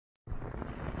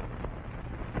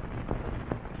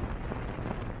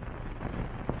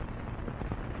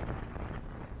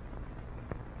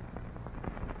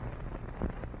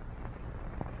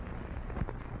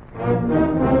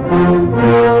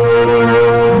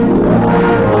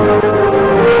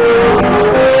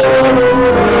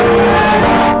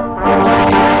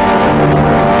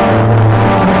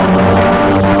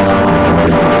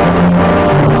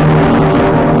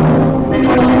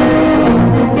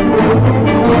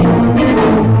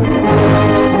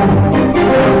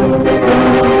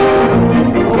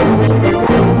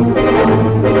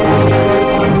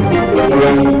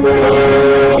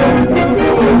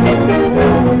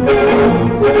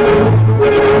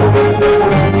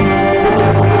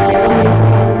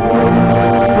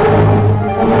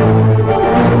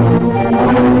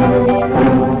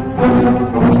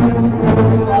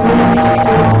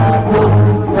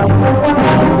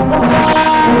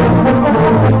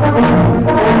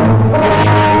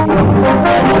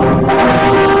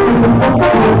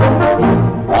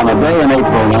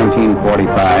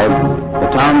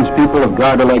people of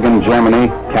Gardelegen, Germany,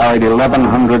 carried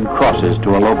 1,100 crosses to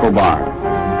a local barn.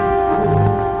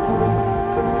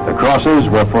 The crosses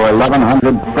were for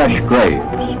 1,100 fresh graves,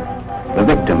 the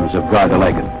victims of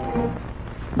Gardelegen.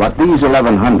 But these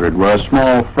 1,100 were a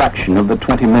small fraction of the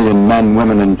 20 million men,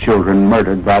 women, and children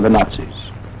murdered by the Nazis.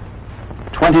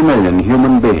 20 million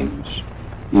human beings,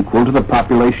 equal to the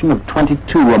population of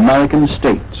 22 American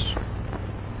states.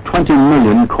 20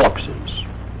 million corpses,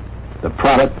 the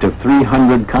product of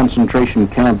 300 concentration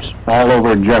camps all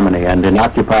over Germany and in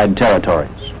occupied territories.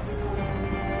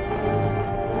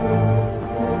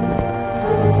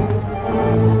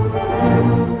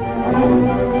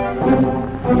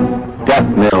 Death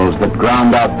mills that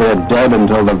ground out their dead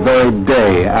until the very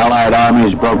day Allied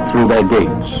armies broke through their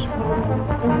gates.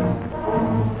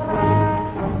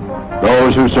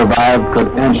 Those who survived could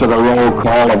answer the roll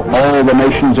call of all the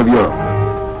nations of Europe,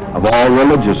 of all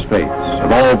religious faiths,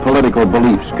 of all political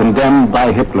beliefs, condemned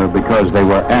by Hitler because they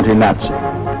were anti-Nazi.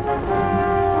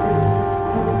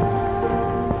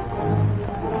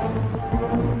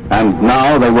 And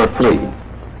now they were free.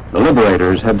 The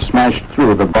liberators had smashed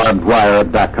through the barbed wire at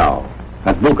Dachau,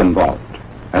 at Buchenwald,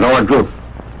 at Ohrdruf,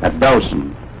 at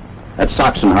Belsen, at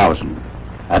Sachsenhausen,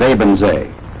 at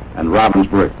Ebensee, and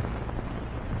Ravensbrück.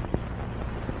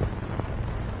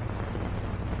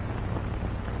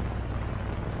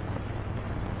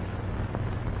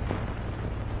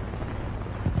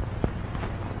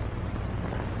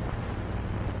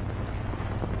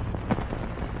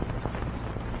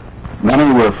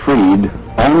 Many were freed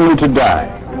only to die.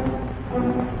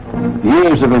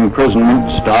 Years of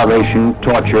imprisonment, starvation,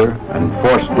 torture, and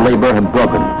forced labor had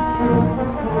broken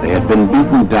them. They had been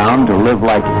beaten down to live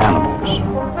like animals.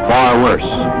 Far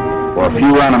worse, for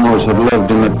few animals had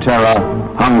lived in the terror,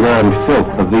 hunger, and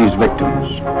filth of these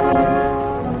victims.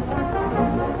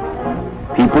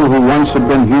 People who once had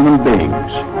been human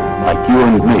beings, like you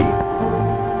and me.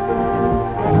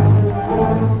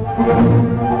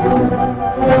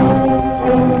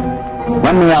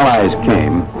 When the Allies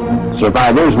came,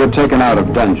 survivors were taken out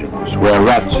of dungeons where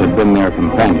rats had been their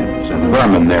companions and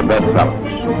vermin their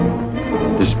bedfellows.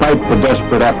 Despite the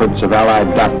desperate efforts of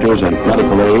Allied doctors and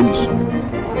medical aides,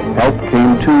 help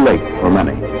came too late for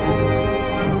many.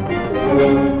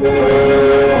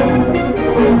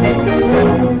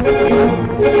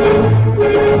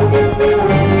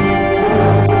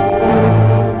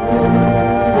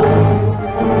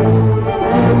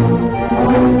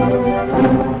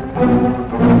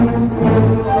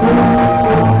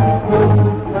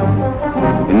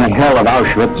 Hell of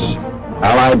Auschwitz,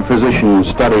 Allied physicians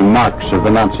study marks of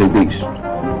the Nazi beast.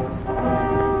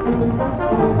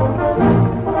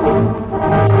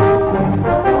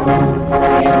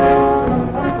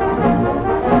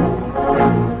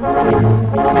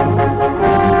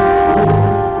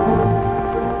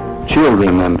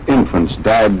 Children and infants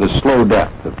died the slow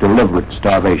death of deliberate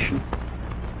starvation.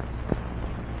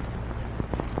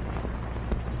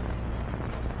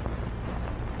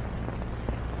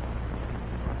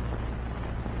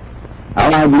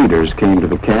 Allied leaders came to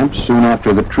the camps soon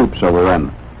after the troops overran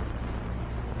them.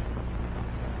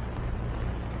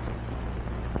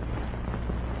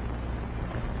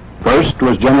 First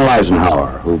was General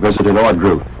Eisenhower, who visited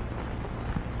Ohrdruf.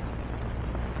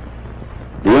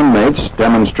 The inmates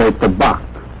demonstrate the Bach,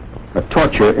 a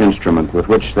torture instrument with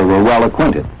which they were well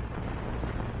acquainted.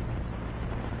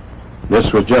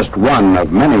 This was just one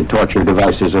of many torture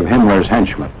devices of Himmler's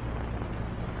henchmen.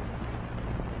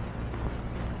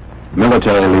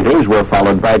 Military leaders were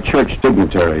followed by church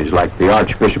dignitaries like the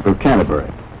Archbishop of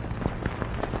Canterbury.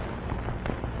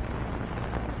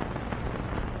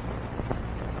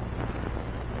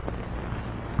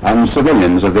 And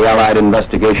civilians of the Allied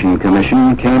Investigation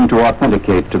Commission came to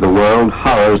authenticate to the world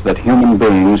horrors that human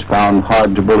beings found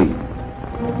hard to believe.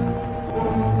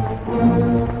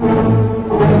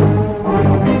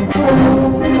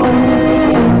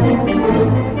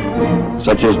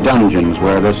 Such as dungeons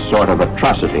where this sort of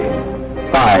atrocity,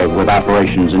 5 with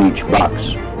operations in each box,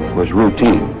 was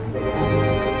routine.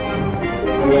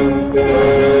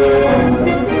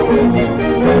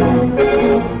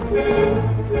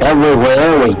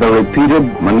 Everywhere was the repeated,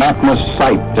 monotonous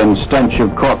sight and stench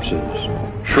of corpses,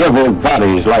 shriveled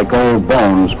bodies like old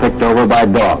bones picked over by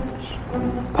dogs,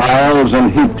 piles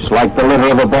and heaps like the litter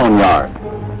of a boneyard.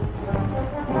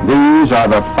 These are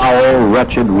the foul,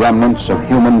 wretched remnants of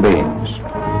human beings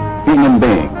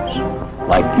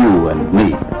like you and me.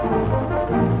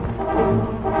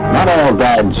 Not all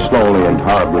died slowly and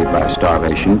horribly by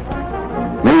starvation.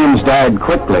 Millions died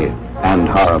quickly and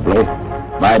horribly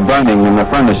by burning in the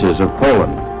furnaces of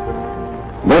Poland.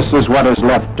 This is what is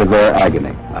left of their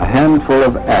agony. a handful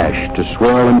of ash to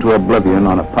swirl into oblivion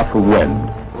on a puff of wind.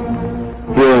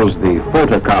 Here's the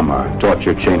Folterkammer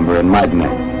torture chamber in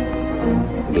Maidanek.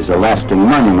 It is a lasting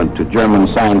monument to German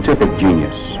scientific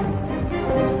genius.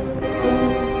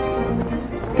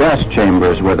 Gas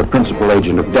chambers were the principal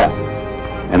agent of death,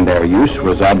 and their use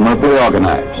was admirably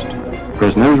organized.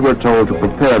 Prisoners were told to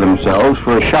prepare themselves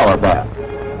for a shower bath.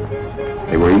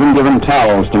 They were even given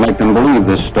towels to make them believe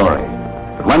this story.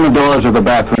 But when the doors of the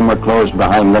bathroom were closed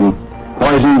behind them,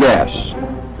 poison gas,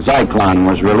 Zyklon,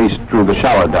 was released through the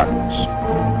shower ducts.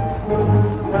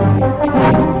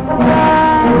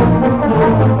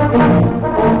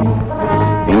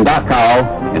 In Dachau,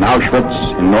 in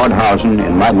Auschwitz, in Nordhausen,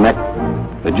 in Maidanek,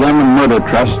 the German Murder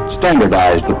Trust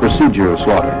standardized the procedure of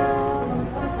slaughter.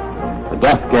 The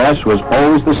death gas was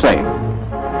always the same,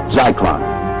 Zyklon.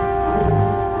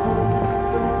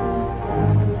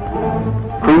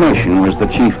 Cremation was the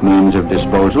chief means of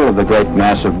disposal of the great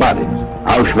mass of bodies.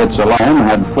 Auschwitz alone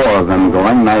had 4 of them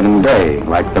going night and day,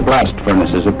 like the blast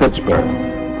furnaces of Pittsburgh.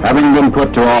 Having been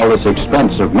put to all this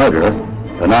expense of murder,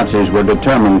 the Nazis were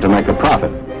determined to make a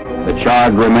profit. The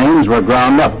charred remains were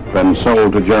ground up and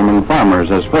sold to German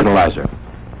farmers as fertilizer.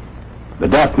 The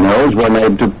death mills were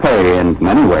made to pay in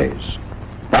many ways.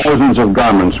 Thousands of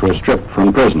garments were stripped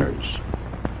from prisoners.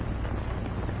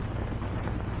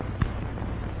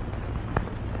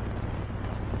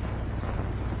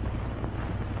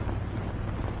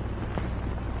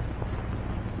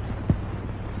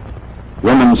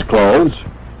 Women's clothes,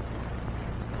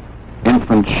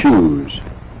 infant shoes,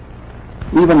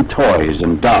 even toys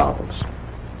and dolls.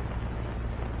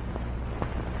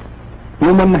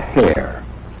 Human hair,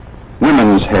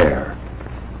 women's hair,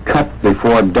 cut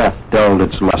before death dulled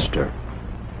its luster.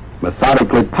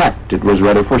 Methodically packed, it was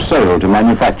ready for sale to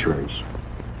manufacturers.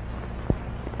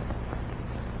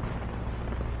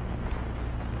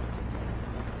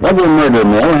 Every murder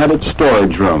mill had its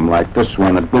storage room, like this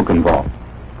one at Buchenwald.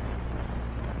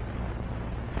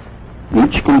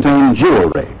 Each contained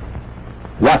jewelry,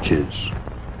 watches,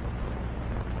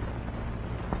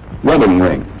 wedding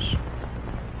rings,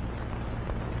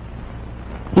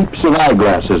 heaps of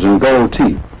eyeglasses and gold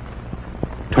teeth,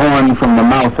 torn from the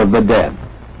mouth of the dead.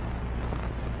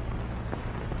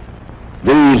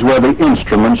 These were the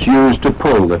instruments used to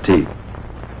pull the teeth.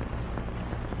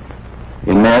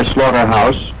 In their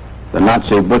slaughterhouse, the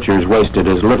Nazi butchers wasted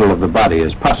as little of the body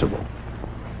as possible.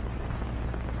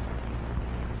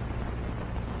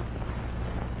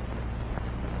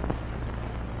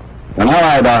 When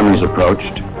Allied armies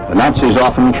approached, the Nazis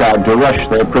often tried to rush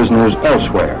their prisoners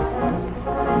elsewhere.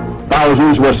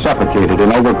 Thousands were suffocated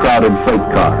in overcrowded freight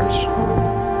cars.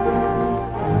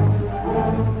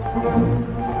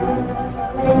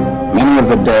 Many of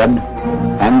the dead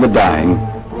and the dying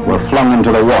were flung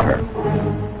into the water.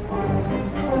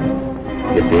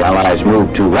 If the Allies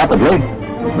moved too rapidly,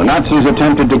 the Nazis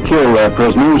attempted to kill their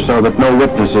prisoners so that no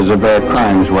witnesses of their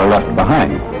crimes were left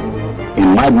behind.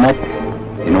 In Maidanek,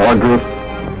 in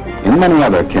Ohrdruf, in many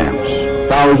other camps,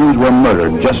 thousands were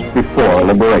murdered just before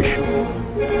liberation.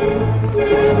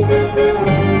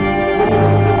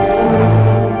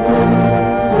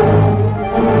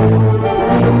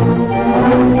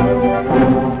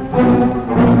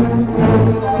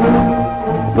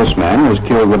 This man was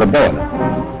killed with a bayonet.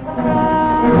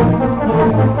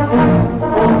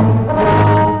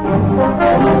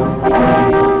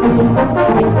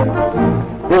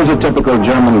 Here's a typical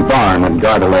German barn at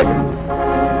Gardelegen.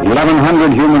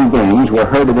 1,100 human beings were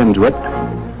herded into it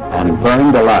and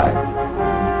burned alive.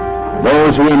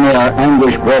 Those who in their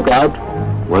anguish broke out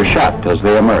were shot as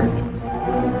they emerged.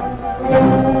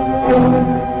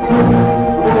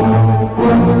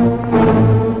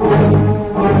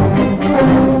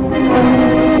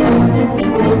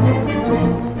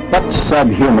 What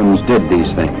subhumans did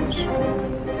these things?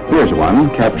 Here's one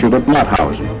captured at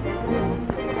Mauthausen.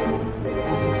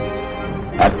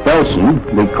 At Belsen,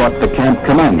 we caught the camp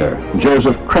commander,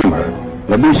 Joseph Kramer,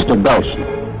 the Beast of Belsen.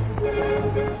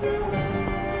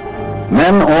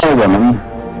 Men or women,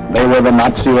 they were the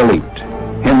Nazi elite,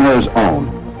 Himmler's own.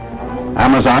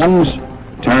 Amazons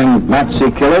turned Nazi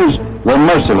killers were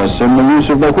merciless in the use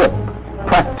of the whip,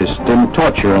 practiced in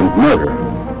torture and murder,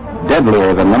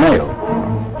 deadlier than the nail.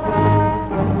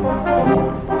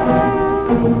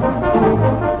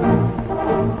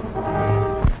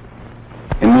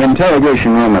 In the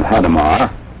interrogation room at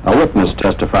Hadamar, a witness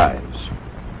testifies.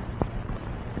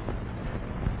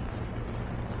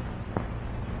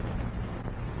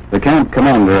 The camp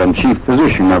commander and chief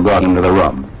physician are brought into the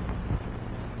room.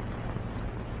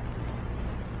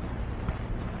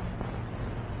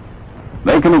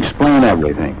 They can explain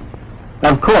everything.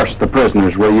 Of course the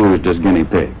prisoners were used as guinea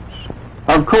pigs.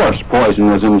 Of course poison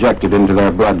was injected into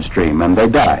their bloodstream and they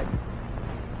died.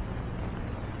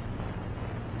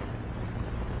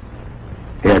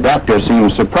 Herr Doctor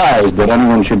seems surprised that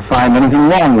anyone should find anything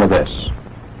wrong with this.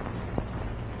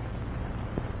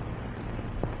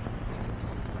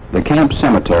 The camp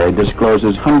cemetery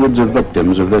discloses hundreds of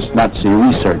victims of this Nazi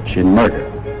research in murder.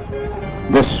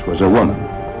 This was a woman.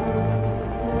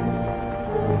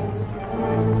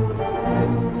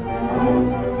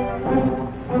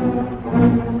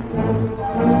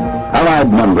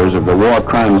 Allied members of the War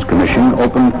Crimes Commission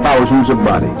opened thousands of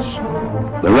bodies.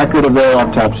 The record of their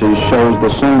autopsies shows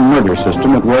the same murder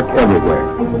system at work everywhere.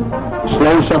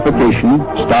 Slow suffocation,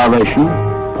 starvation,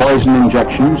 poison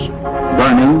injections,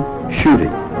 burning,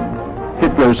 shooting.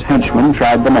 Hitler's henchmen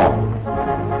tried them all.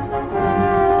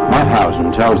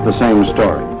 Mauthausen tells the same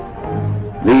story.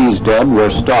 These dead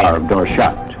were starved or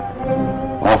shot.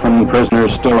 Often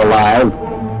prisoners still alive,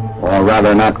 or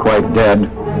rather not quite dead,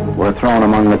 were thrown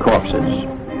among the corpses.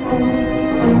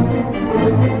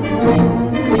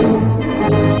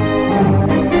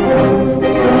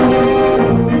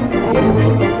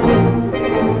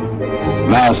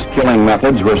 Mass killing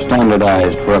methods were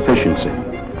standardized for efficiency.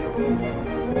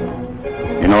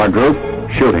 In Ohrdruf,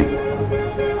 shooting.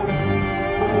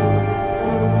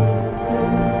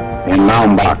 In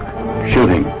Maumbach,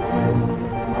 shooting.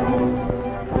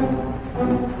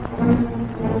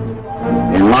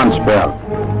 In Landsberg,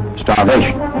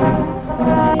 starvation.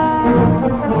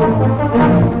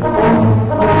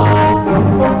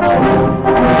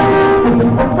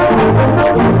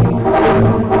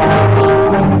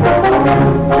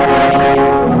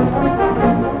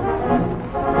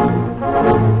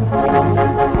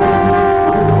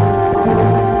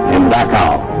 In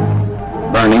Dachau,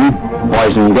 burning,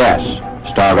 poison gas,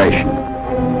 starvation.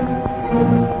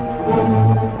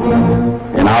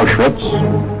 In Auschwitz,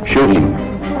 shooting,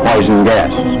 poison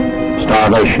gas,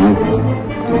 starvation,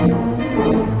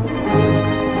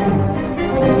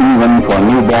 even for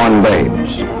newborn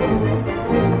babes.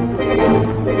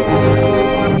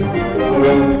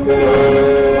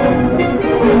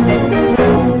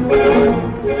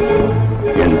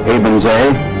 In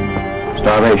Ebensee,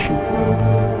 starvation.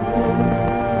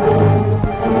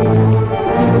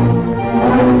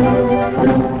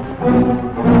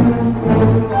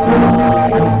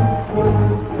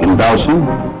 In Belsen,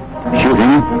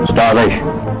 shooting, starvation.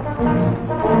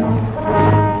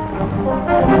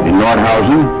 In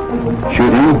Nordhausen,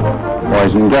 shooting,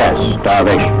 poison gas,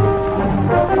 starvation.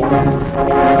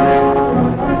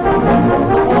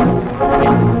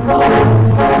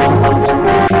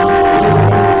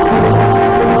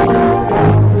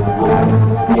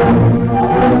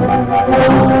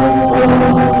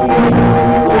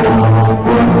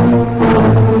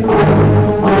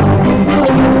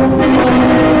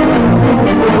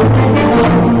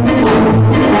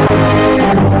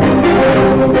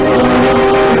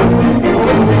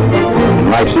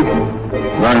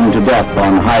 Burned to death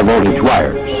on high-voltage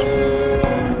wires.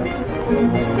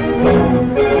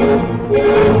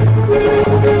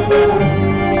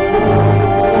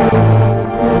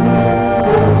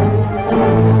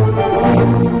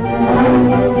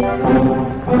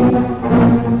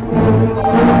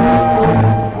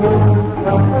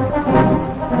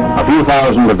 A few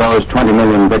thousand of those 20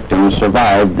 million victims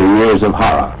survived the years of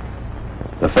horror.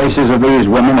 The faces of these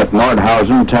women at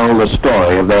Nordhausen tell the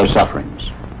story of their sufferings.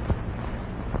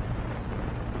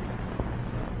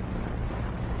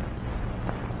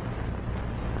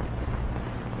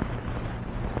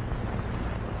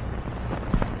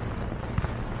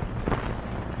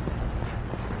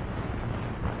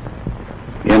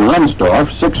 In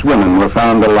Rensdorf, 6 women were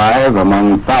found alive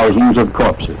among thousands of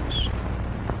corpses.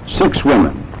 6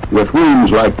 women with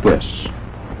wounds like this,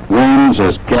 wounds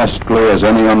as ghastly as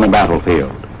any on the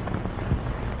battlefield.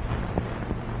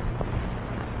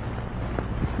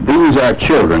 These are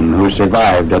children who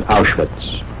survived at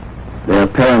Auschwitz. Their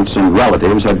parents and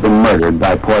relatives had been murdered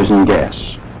by poison gas.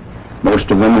 Most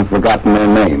of them have forgotten their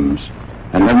names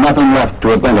and have nothing left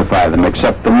to identify them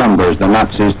except the numbers the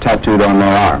Nazis tattooed on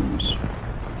their arms.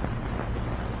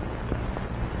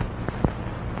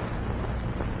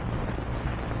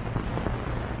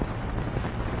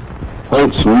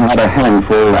 Holzen had a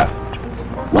handful left.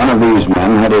 One of these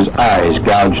men had his eyes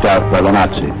gouged out by the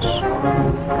Nazis.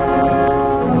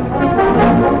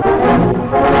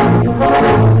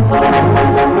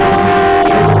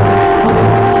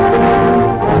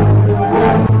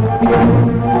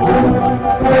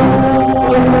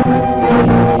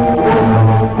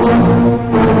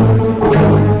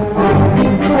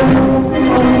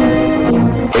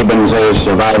 Lebensee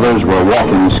survivors were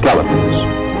walking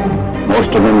skeletons. Most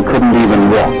of them couldn't even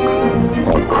walk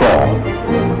or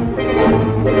crawl.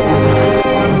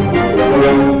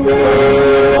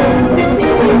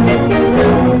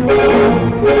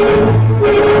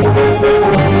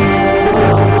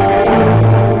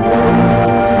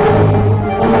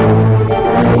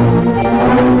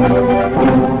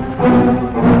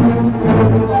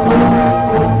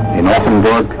 In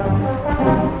Offenburg,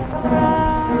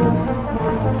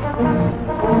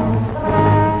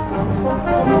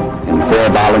 in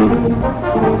Fehrbahlen,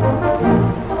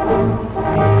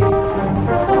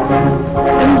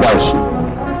 in Geissen,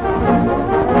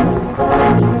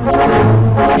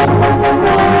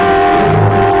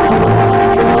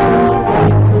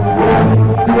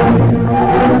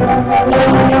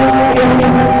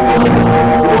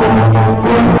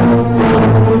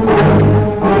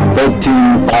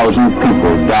 13,000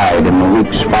 people died in the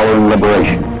weeks following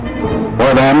liberation.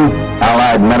 For them,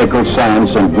 Allied medical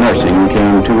science and nursing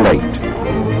came too late.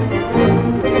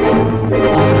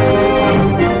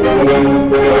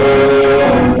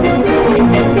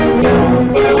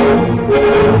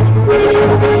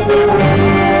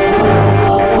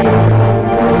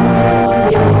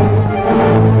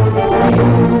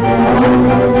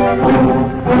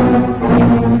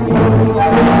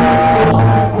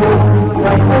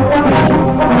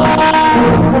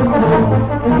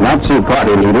 Nazi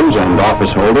party leaders and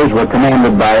office holders were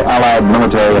commanded by Allied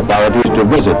military authorities to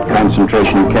visit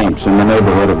concentration camps in the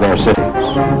neighborhood of their cities.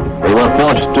 They were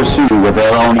forced to see with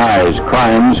their own eyes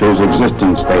crimes whose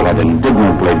existence they had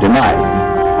indignantly denied.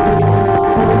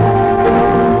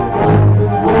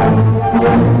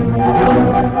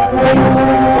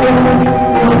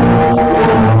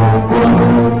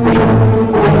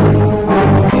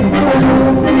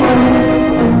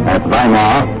 At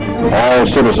Weimar, all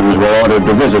citizens were ordered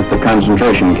to visit the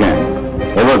concentration camp.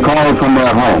 They were called from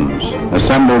their homes,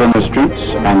 assembled in the streets,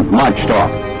 and marched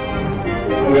off.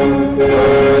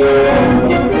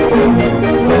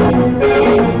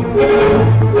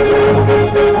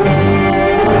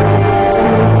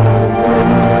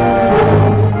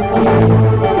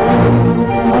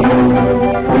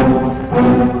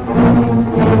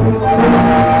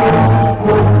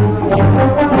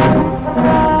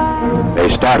 They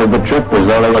started the trip as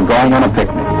though they were going on a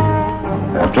picnic.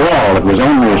 After all, it was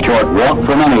only a short walk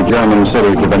from any German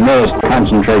city to the nearest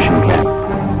concentration camp.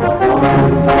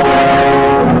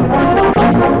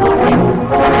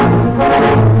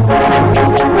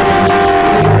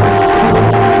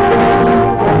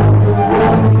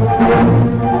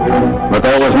 But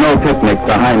there was no picnic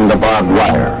behind the barbed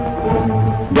wire.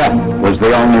 Death was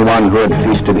the only one who had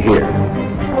feasted here.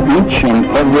 Each and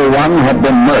every one had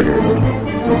been murdered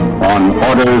on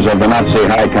orders of the Nazi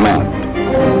High Command.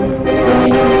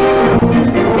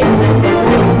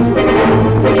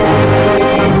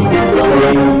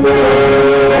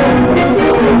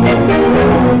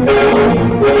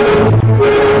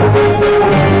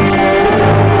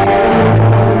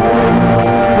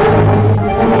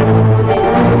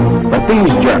 But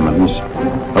these Germans,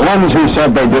 the ones who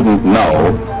said they didn't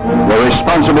know, were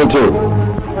responsible too.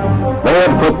 They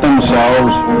had put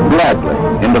themselves gladly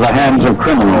into the hands of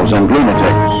criminals and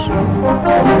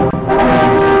lunatics.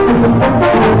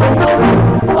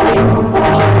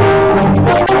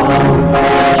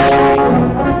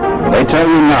 They tell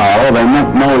you now they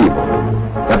meant no evil,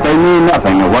 that they knew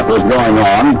nothing of what was going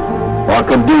on, or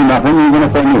could do nothing even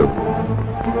if they knew.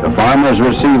 The farmers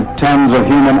received tons of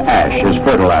human ash as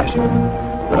fertilizer,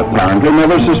 but apparently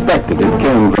never suspected it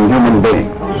came from human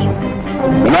beings.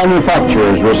 The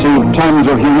manufacturers received tons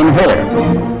of human hair,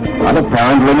 but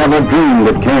apparently never dreamed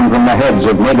it came from the heads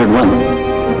of murdered women.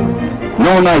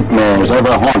 No nightmares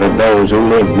ever haunted those who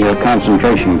lived near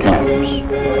concentration camps.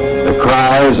 The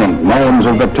cries and moans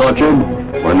of the tortured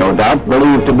were no doubt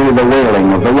believed to be the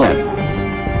wailing of the wind.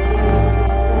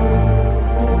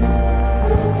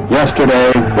 Yesterday,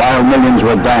 while millions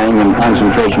were dying in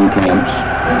concentration camps,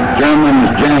 Germans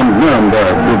jammed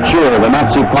Nuremberg to cheer the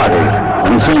Nazi party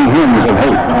and sing hymns of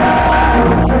hate.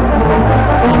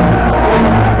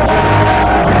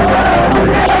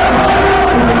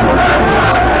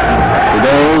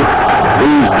 Today,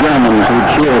 these Germans who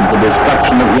cheered the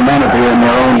destruction of humanity in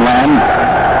their own land,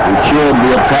 who cheered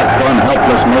the attack on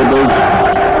helpless neighbors,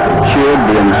 who cheered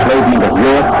the enslavement of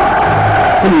Europe,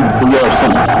 plead for your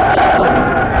sympathy.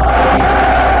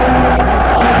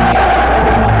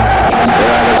 They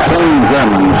are the same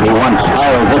Germans who once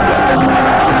Heil Hitler.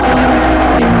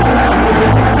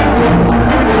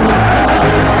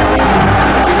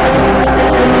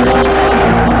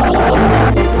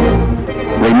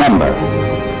 Remember,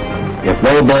 if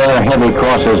they bear heavy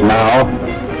crosses now,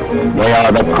 They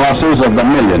are the crosses of the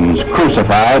millions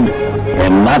crucified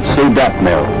in Nazi death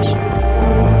mills.